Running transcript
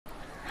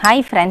Hi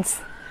friends,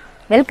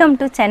 welcome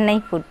to Chennai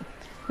food.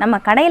 நம்ம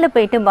கடையில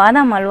போயிட்டு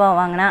பாதாம் அல்வா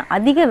வாங்கினா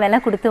அதிக விலை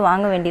கொடுத்து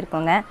வாங்க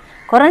வேண்டியிருக்குங்க.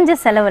 குறைஞ்ச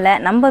செலவுல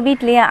நம்ம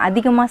வீட்லயே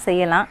அதிகமா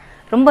செய்யலாம்.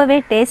 ரொம்பவே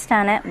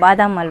டேஸ்டான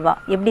பாதாம் அல்வா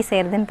எப்படி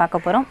செய்யறதுன்னு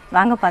பார்க்க போறோம்.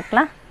 வாங்க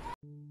பார்க்கலாம்.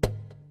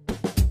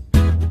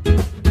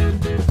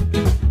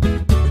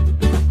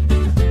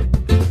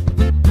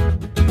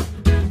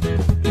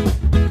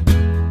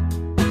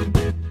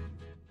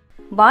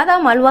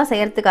 பாதாம் அல்வா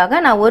செய்யறதுக்காக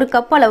நான் 1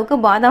 கப் அளவுக்கு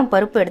பாதாம்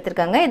பருப்பு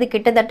எடுத்துர்க்கேங்க. இது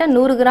கிட்டத்தட்ட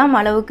 100 கிராம்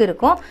அளவுக்கு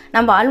இருக்கும்.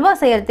 நம்ம அல்வா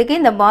செய்யறதுக்கு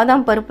இந்த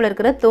பாதாம் பருப்புல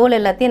இருக்கிற தோல்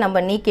எல்லாத்தையும்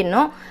நம்ம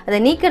நீக்கிடணும். அதை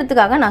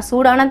நீக்கிறதுக்காக நான்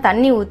சூடான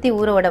தண்ணி ஊற்றி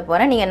ஊற விட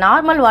போறேன். நீங்க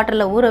நார்மல்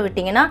வாட்டர்ல ஊற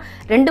விட்டீங்கன்னா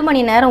 2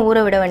 மணி நேரம்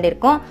ஊற விட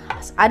வேண்டியிருக்கும்.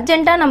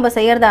 அர்ஜென்ட்டா நம்ம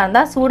செய்யறதா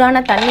இருந்தா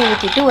சூடான தண்ணி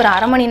ஊற்றிட்டு ஒரு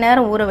அரை மணி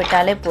நேரம் ஊற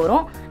விட்டாலே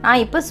போதும்.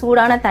 நான் இப்போ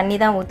சூடான தண்ணி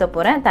தான் ஊற்ற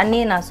போறேன்.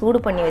 தண்ணியை நான்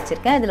சூடு பண்ணி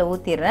வச்சிருக்கேன். இதில்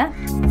ஊற்றிடுறேன்.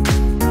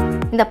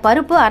 இந்த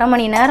பருப்பு அரை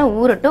மணி நேரம்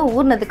ஊறட்டும்.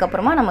 ஊறினதுக்கு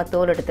அப்புறமா நம்ம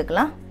தோல்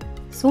எடுத்துக்கலாம்.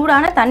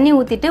 சூடான தண்ணி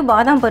ஊற்றிட்டு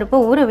பாதாம் பருப்பை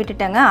ஊற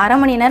விட்டுட்டேங்க. அரை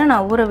மணி நேரம்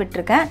நான் ஊற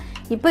விட்டுருக்கேன்.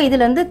 இப்போ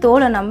இதுலேருந்து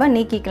தோலை நம்ம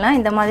நீக்கிக்கலாம்.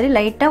 இந்த மாதிரி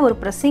லைட்டாக ஒரு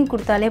ப்ரெஸ்ஸிங்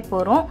கொடுத்தாலே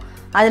போதும்.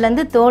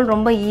 அதுலேருந்து தோல்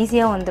ரொம்ப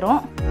ஈஸியாக வந்துடும்.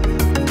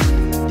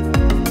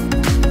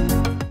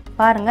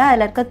 பாருங்கள்,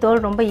 அதில் இருக்க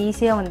தோல் ரொம்ப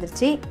ஈஸியாக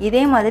வந்துருச்சு.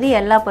 இதே மாதிரி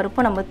எல்லா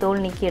பருப்பும் நம்ம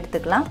தோல் நீக்கி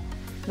எடுத்துக்கலாம்.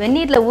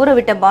 வெந்நீரில் ஊற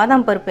விட்ட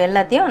பாதாம் பருப்பு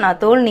எல்லாத்தையும்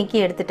நான் தோல் நீக்கி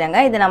எடுத்துட்டேங்க.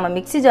 இதை நம்ம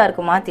மிக்ஸி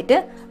ஜாருக்கு மாற்றிட்டு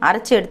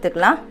அரைச்சி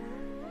எடுத்துக்கலாம்.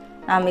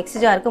 நான் மிக்ஸி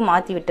ஜாருக்கு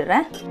மாற்றி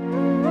விட்டுறேன்.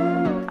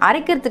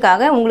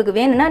 அரைக்கிறதுக்காக உங்களுக்கு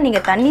வேணும்னா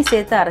நீங்கள் தண்ணி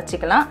சேர்த்து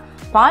அரைச்சிக்கலாம்.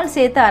 பால்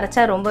சேர்த்து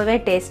அரைச்சா ரொம்பவே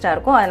டேஸ்ட்டாக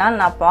இருக்கும். அதனால்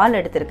நான் பால்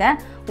எடுத்திருக்கேன்.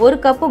 1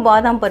 கப்பு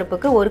பாதாம்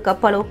பருப்புக்கு 1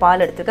 கப் அளவு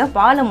பால் எடுத்துருக்கேன்.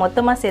 பாலை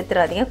மொத்தமாக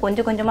சேர்த்துறாதீங்க,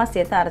 கொஞ்சம் கொஞ்சமாக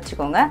சேர்த்து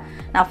அரைச்சிக்கோங்க.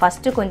 நான்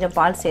ஃபஸ்ட்டு கொஞ்சம்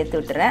பால் சேர்த்து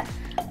விட்டுறேன்.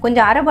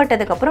 கொஞ்சம்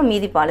அரைப்பட்டதுக்கப்புறம்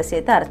மீதி பால்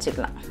சேர்த்து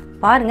அரைச்சிக்கலாம்.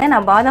 பாருங்கள்,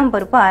 நான் பாதாம்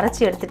பருப்பை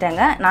அரைச்சி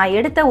எடுத்துட்டேங்க. நான்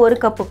எடுத்த 1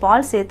 கப்பு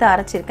பால் சேர்த்து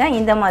அரைச்சிருக்கேன்.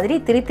 இந்த மாதிரி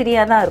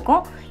திரியாக தான்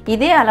இருக்கும்.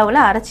 இதே அளவில்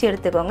அரைச்சி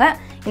எடுத்துக்கோங்க.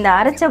 இந்த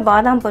அரைச்ச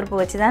பாதாம் பருப்பு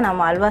வச்சு தான்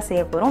நம்ம அல்வா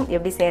செய்ய போகிறோம்.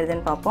 எப்படி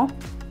செய்யறதுன்னு பார்ப்போம்.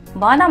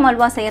 பாதாம்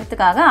அல்வா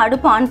செய்யறதுக்காக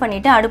அடுப்பு ஆன்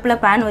பண்ணிவிட்டு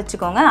அடுப்பில் பேன்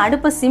வச்சுக்கோங்க.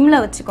 அடுப்பை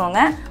சிம்மில் வச்சுக்கோங்க.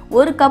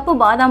 1 கப்பு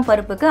பாதாம்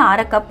பருப்புக்கு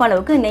அரை கப்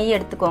அளவுக்கு நெய்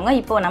எடுத்துக்கோங்க.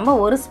 இப்போது நம்ம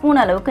 1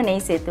 ஸ்பூன் அளவுக்கு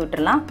நெய் சேர்த்து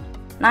விட்டுடலாம்.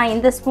 நான்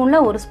இந்த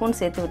ஸ்பூனில் 1 ஸ்பூன்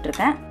சேர்த்து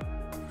விட்டுருக்கேன்.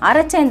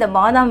 அரைச்ச இந்த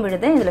பாதாம்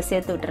விழுதை இதில்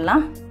சேர்த்து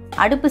விட்டுடலாம்.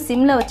 அடுப்பு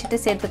சிம்மில் வச்சுட்டு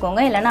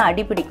சேர்த்துக்கோங்க, இல்லைன்னா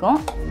அடிப்பிடிக்கும்.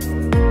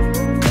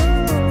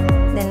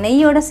 இந்த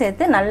நெய்யோடு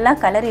சேர்த்து நல்லா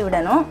கிளறி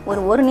விடணும்.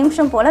 ஒரு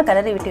நிமிஷம் போல்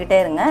கிளறி விட்டுக்கிட்டே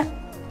இருங்க.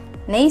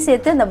 நெய்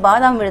சேர்த்து இந்த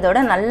பாதாம் விழுதோட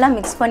நல்லா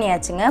மிக்ஸ்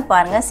பண்ணியாச்சுங்க.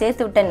 பாருங்கள்,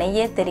 சேர்த்து விட்ட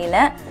நெய்யே தெரியல,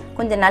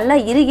 கொஞ்சம் நல்லா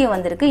இறுகி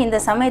வந்திருக்கு. இந்த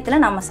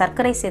சமயத்தில் நம்ம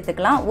சர்க்கரை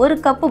சேர்த்துக்கலாம். 1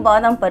 கப்பு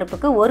பாதாம்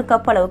பருப்புக்கு 1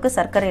 கப் அளவுக்கு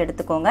சர்க்கரை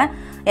எடுத்துக்கோங்க.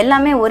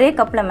 எல்லாமே ஒரே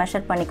கப்பில்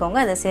மெஷர் பண்ணிக்கோங்க.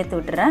 அதை சேர்த்து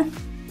விட்டுறேன்.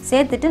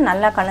 சேர்த்துட்டு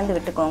நல்லா கலந்து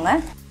விட்டுக்கோங்க.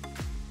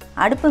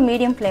 அடுப்பு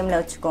மீடியம் ஃப்ளேமில்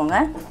வச்சுக்கோங்க.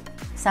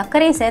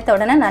 சர்க்கரையை சேர்த்த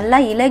உடனே நல்லா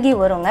இலகி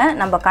வருங்க.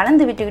 நம்ம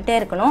கலந்து விட்டுக்கிட்டே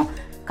இருக்கணும்.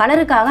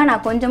 கலருக்காக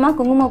நான் கொஞ்சமாக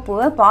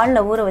குங்குமப்பூவை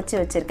பாலில் ஊற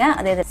வச்சுருக்கேன்.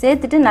 அதை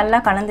சேர்த்துட்டு நல்லா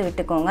கலந்து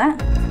விட்டுக்கோங்க.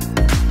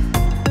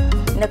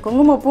 இந்த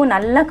குங்குமப்பூ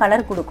நல்லா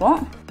கலர் கொடுக்கும்.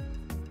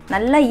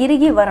 நல்லா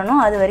இறுகி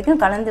வரணும், அது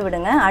வரைக்கும் கலந்து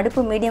விடுங்க.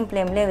 அடுப்பு மீடியம்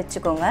ஃப்ளேம்லேயே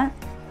வச்சுக்கோங்க.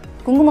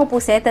 குங்குமப்பூ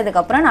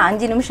சேர்த்ததுக்கப்புறம் நான்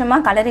 5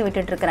 நிமிஷமாக கலரி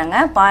விட்டுட்டுருக்குறேங்க.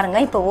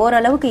 பாருங்கள், இப்போ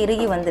ஓரளவுக்கு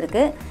இறுகி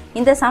வந்திருக்கு.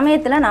 இந்த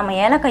சமயத்தில் நம்ம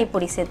ஏலக்காய்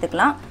பொடி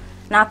சேர்த்துக்கலாம்.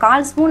 நான்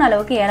 1/4 ஸ்பூன்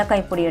அளவுக்கு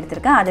ஏலக்காய் பொடி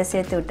எடுத்திருக்கேன். அதை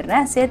சேர்த்து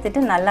விட்டுறேன். சேர்த்துட்டு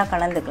நல்லா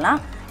கலந்துக்கலாம்.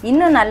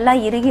 இன்னும் நல்லா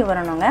இறுகி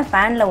வரணுங்க.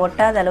 பேனில்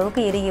ஒட்டாத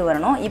அளவுக்கு இறுகி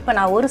வரணும். இப்போ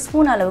நான் 1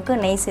 ஸ்பூன் அளவுக்கு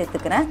நெய்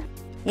சேர்த்துக்கிறேன்.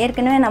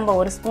 ஏற்கனவே நம்ம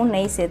 1 ஸ்பூன்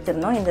நெய்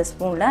சேர்த்துருந்தோம். இந்த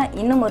ஸ்பூனில்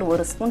இன்னும்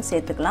 1 ஸ்பூன்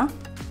சேர்த்துக்கலாம்.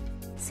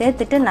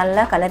 சேர்த்துட்டு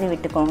நல்லா கலரி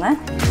விட்டுக்கோங்க.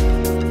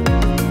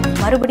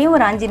 மறுபடியும்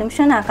ஒரு 5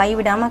 நிமிஷம் நான்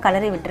கைவிடாமல்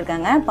கலரி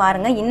விட்டுருக்கேங்க.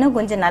 பாருங்கள், இன்னும்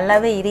கொஞ்சம்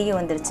நல்லாவே இறுகி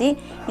வந்துருச்சு.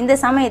 இந்த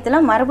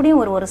சமயத்தில்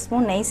மறுபடியும் 1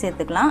 ஸ்பூன் நெய்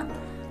சேர்த்துக்கலாம்.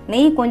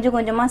 நெய் கொஞ்சம்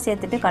கொஞ்சமாக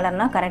சேர்த்துட்டு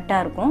கலர்னா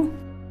கரெக்டாக இருக்கும்.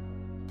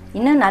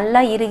 இன்னும்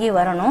நல்லா இறுகி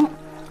வரணும்.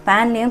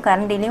 பேன்லேயும்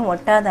கரண்டிலையும்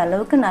ஒட்டாத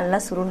அளவுக்கு நல்லா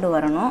சுருண்டு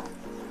வரணும்.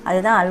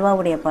 அதுதான்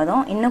அல்வாவுடைய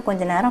பதம். இன்னும்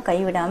கொஞ்சம் நேரம்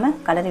கைவிடாமல்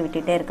கலரி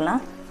விட்டுட்டே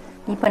இருக்கலாம்.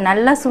 இப்போ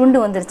நல்லா சுருண்டு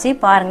வந்துருச்சு.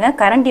 பாருங்கள்,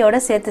 கரண்டியோட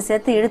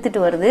சேர்த்து இழுத்துட்டு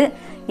வருது.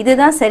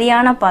 இதுதான்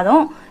சரியான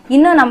பதம்.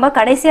 இன்னும் நம்ம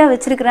கடைசியாக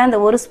வச்சுருக்கிற அந்த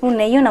 1 ஸ்பூன்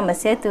நெய்யும் நம்ம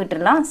சேர்த்து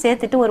விட்டுடலாம்.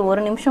 சேர்த்துட்டு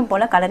ஒரு நிமிஷம்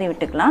போல் கலரி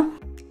விட்டுக்கலாம்.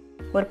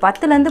 ஒரு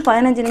 10லேருந்து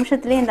 15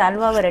 நிமிஷத்துலேயே இந்த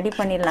அல்வாவை ரெடி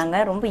பண்ணிடலாங்க.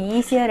 ரொம்ப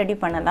ஈஸியாக ரெடி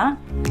பண்ணலாம்.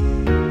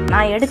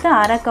 நான் எடுத்த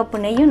அரை கப்பு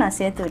நெய்யும் நான்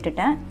சேர்த்து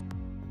விட்டுட்டேன்.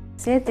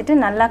 சேர்த்துட்டு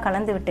நல்லா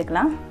கலந்து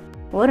விட்டுக்கலாம்.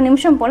 1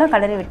 நிமிஷம் போல்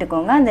கலரி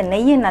விட்டுக்கோங்க. அந்த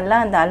நெய்யை நல்லா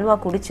அந்த அல்வா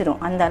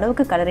குடிச்சிரும். அந்த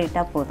அளவுக்கு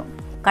கலரிட்டால் போதும்.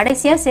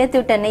 கடைசியாக சேர்த்து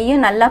விட்ட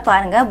நெய்யும் நல்லா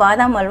பாருங்கள்,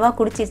 பாதாம் அல்வா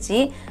குடிச்சிருச்சு.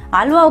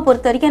 அல்வாவை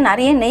பொறுத்த வரைக்கும்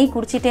நிறைய நெய்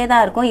குடிச்சிட்டே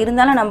தான் இருக்கும்.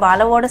 இருந்தாலும் நம்ம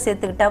அளவோடு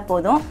சேர்த்துக்கிட்டா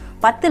போதும்.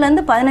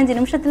 10லேருந்து 15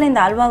 நிமிஷத்தில் இந்த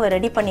அல்வாவை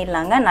ரெடி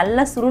பண்ணிடலாங்க.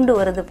 நல்லா சுருண்டு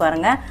வருது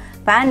பாருங்கள்.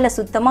 பேனில்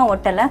சுத்தமாக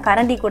ஒட்டலை.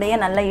 கரண்டி கூடையே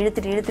நல்லா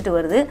இழுத்துட்டு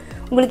வருது.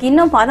 உங்களுக்கு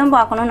இன்னும் பதம்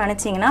பார்க்கணும்னு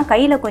நினச்சிங்கன்னா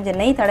கையில் கொஞ்சம்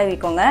நெய்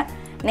தடவிக்கோங்க.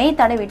 நெய்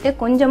தடவிட்டு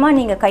கொஞ்சமாக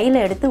நீங்கள் கையில்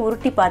எடுத்து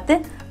உருட்டி பார்த்து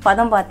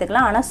பதம்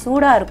பார்த்துக்கலாம். ஆனால்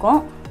சூடாக இருக்கும்,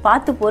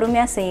 பார்த்து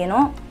பொறுமையாக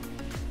செய்யணும்.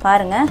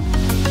 பாருங்கள்,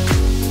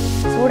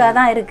 சூடாக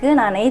தான் இருக்குது.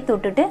 நான் நெய்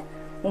தொட்டுட்டு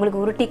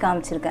உங்களுக்கு உருட்டி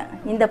காமிச்சிருக்கேன்.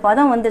 இந்த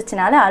பதம்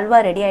வந்துருச்சுனால அல்வா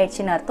ரெடி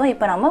ஆயிடுச்சுன்னு அர்த்தம்.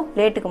 இப்போ நம்ம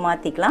பிளேட்டுக்கு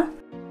மாற்றிக்கலாம்.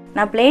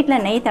 நான்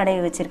பிளேட்டில் நெய்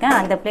தடவி வச்சுருக்கேன்.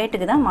 அந்த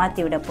பிளேட்டுக்கு தான்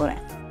மாற்றி விட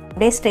போகிறேன்.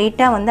 அப்படியே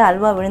ஸ்ட்ரெயிட்டாக வந்து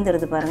அல்வா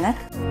விழுந்துருது பாருங்கள்.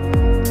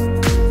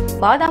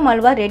 பாதாம்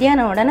அல்வா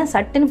ரெடியான உடனே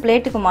சட்டுன்னு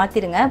பிளேட்டுக்கு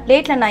மாற்றிடுங்க.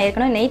 பிளேட்டில் நான்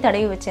ஏற்கனவே நெய்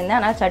தடவி வச்சுருந்தேன்,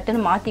 ஆனால்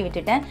சட்டுன்னு மாற்றி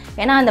விட்டுட்டேன்.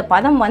 ஏன்னா அந்த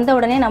பதம் வந்த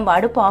உடனே நம்ம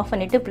அடுப்பு ஆஃப்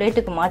பண்ணிவிட்டு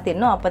பிளேட்டுக்கு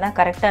மாற்றிடணும், அப்போ தான்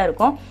கரெக்டாக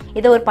இருக்கும்.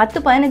 இதை ஒரு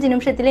 10-15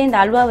 நிமிஷத்துலேயே இந்த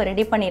அல்வாவை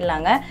ரெடி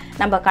பண்ணிடலாங்க.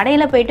 நம்ம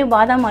கடையில் போய்ட்டு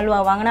பாதாம் அல்வா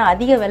வாங்கினா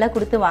அதிக விலை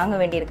கொடுத்து வாங்க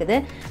வேண்டியிருக்குது.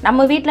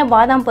 நம்ம வீட்டில்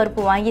பாதாம்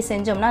பருப்பு வாங்கி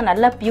செஞ்சோம்னா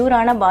நல்லா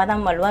பியூரான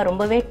பாதாம் அல்வா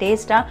ரொம்பவே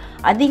டேஸ்ட்டாக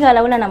அதிக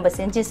அளவில் நம்ம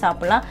செஞ்சு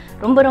சாப்பிட்லாம்.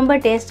 ரொம்ப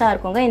டேஸ்ட்டாக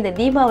இருக்குங்க. இந்த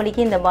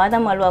தீபாவளிக்கு இந்த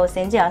பாதாம் அல்வாவை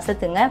செஞ்சு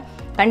அசத்துங்க.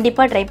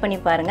 கண்டிப்பாக ட்ரை பண்ணி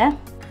பாருங்கள்.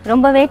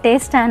 ரொம்பவே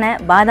டேஸ்ட்டான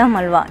பாதாம்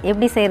அல்வா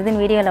எப்படி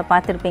செய்கிறதுன்னு வீடியோவில்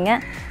பார்த்துருப்பீங்க.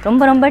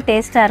 ரொம்ப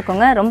டேஸ்ட்டாக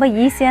இருக்குங்க. ரொம்ப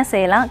ஈஸியாக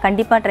செய்யலாம்.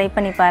 கண்டிப்பாக ட்ரை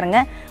பண்ணி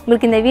பாருங்கள்.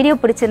 உங்களுக்கு இந்த வீடியோ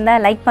பிடிச்சிருந்தா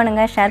லைக்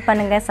பண்ணுங்கள், ஷேர்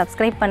பண்ணுங்கள்,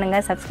 சப்ஸ்கிரைப்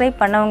பண்ணுங்கள். சப்ஸ்கிரைப்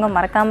பண்ணவங்க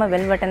மறக்காமல்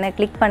பெல் பட்டனை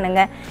கிளிக்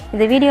பண்ணுங்கள்.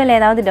 இந்த வீடியோவில்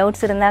ஏதாவது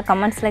டவுட்ஸ் இருந்தால்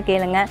கமெண்ட்ஸில்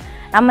கேளுங்க.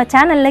 நம்ம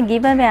சேனலில்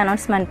கிவ் அவே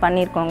அனௌன்ஸ்மெண்ட்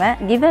பண்ணியிருக்கோங்க.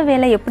 கிவ்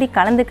அவேல எப்படி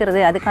கலந்துக்கிறது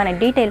அதுக்கான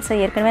டீட்டெயில்ஸை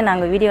ஏற்கனவே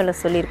நாங்கள் வீடியோவில்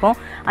சொல்லியிருக்கோம்.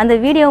 அந்த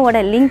வீடியோவோட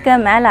லிங்க்கை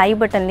மேலே ஐ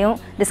பட்டன்லையும்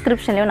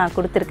டிஸ்கிரிப்ஷன்லையும் நான்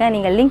கொடுத்துருக்கேன்.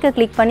 நீங்கள் லிங்க்கை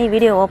கிளிக் பண்ணி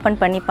வீடியோ ஓப்பன்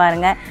பண்ணி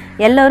பாருங்கள்.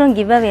 எல்லோரும்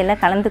கிவ் அவேல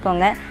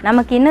கலந்துக்கோங்க.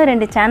 நமக்கு இன்னும்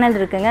 2 சேனல்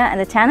இருக்குங்க.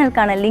 அந்த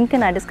சேனலுக்கான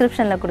லிங்க்கு நான்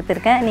டிஸ்கிரிப்ஷனில்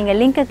கொடுத்துருக்கேன். நீங்கள்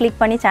லிங்க்கை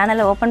கிளிக் பண்ணி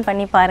சேனலை ஓப்பன்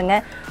பண்ணி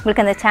பாருங்கள்.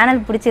 உங்களுக்கு அந்த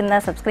சேனல் பிடிச்சிருந்தா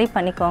சப்ஸ்கிரைப்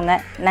பண்ணிக்கோங்க.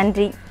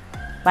 நன்றி,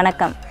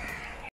 வணக்கம்.